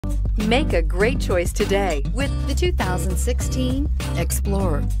Make a great choice today with the 2016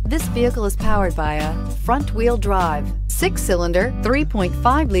 Explorer. This vehicle is powered by a front-wheel drive, 6-cylinder,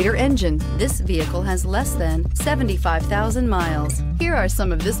 3.5-liter engine. This vehicle has less than 75,000 miles. Here are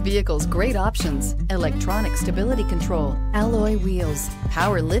some of this vehicle's great options: electronic stability control, alloy wheels,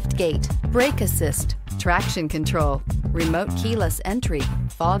 power lift gate, brake assist, traction control, remote keyless entry,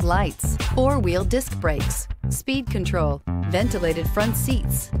 fog lights, 4-wheel disc brakes, speed control, ventilated front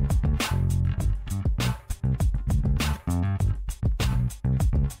seats.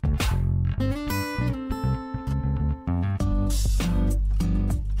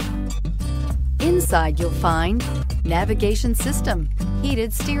 Inside you'll find navigation system,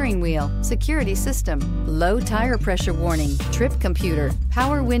 heated steering wheel, security system, low tire pressure warning, trip computer,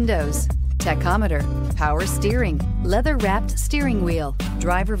 power windows, tachometer, power steering, leather-wrapped steering wheel,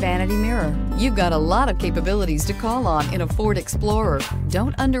 driver vanity mirror. You've got a lot of capabilities to call on in a Ford Explorer.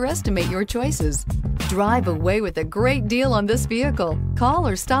 Don't underestimate your choices. Drive away with a great deal on this vehicle. Call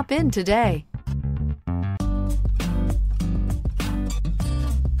or stop in today.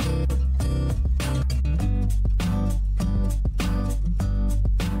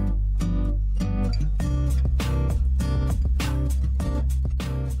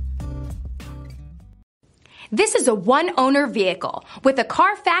 This is a one-owner vehicle with a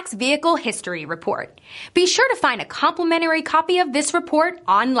CARFAX Vehicle History Report. Be sure to find a complimentary copy of this report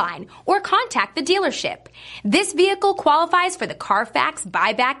online or contact the dealership. This vehicle qualifies for the CARFAX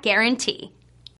Buyback Guarantee.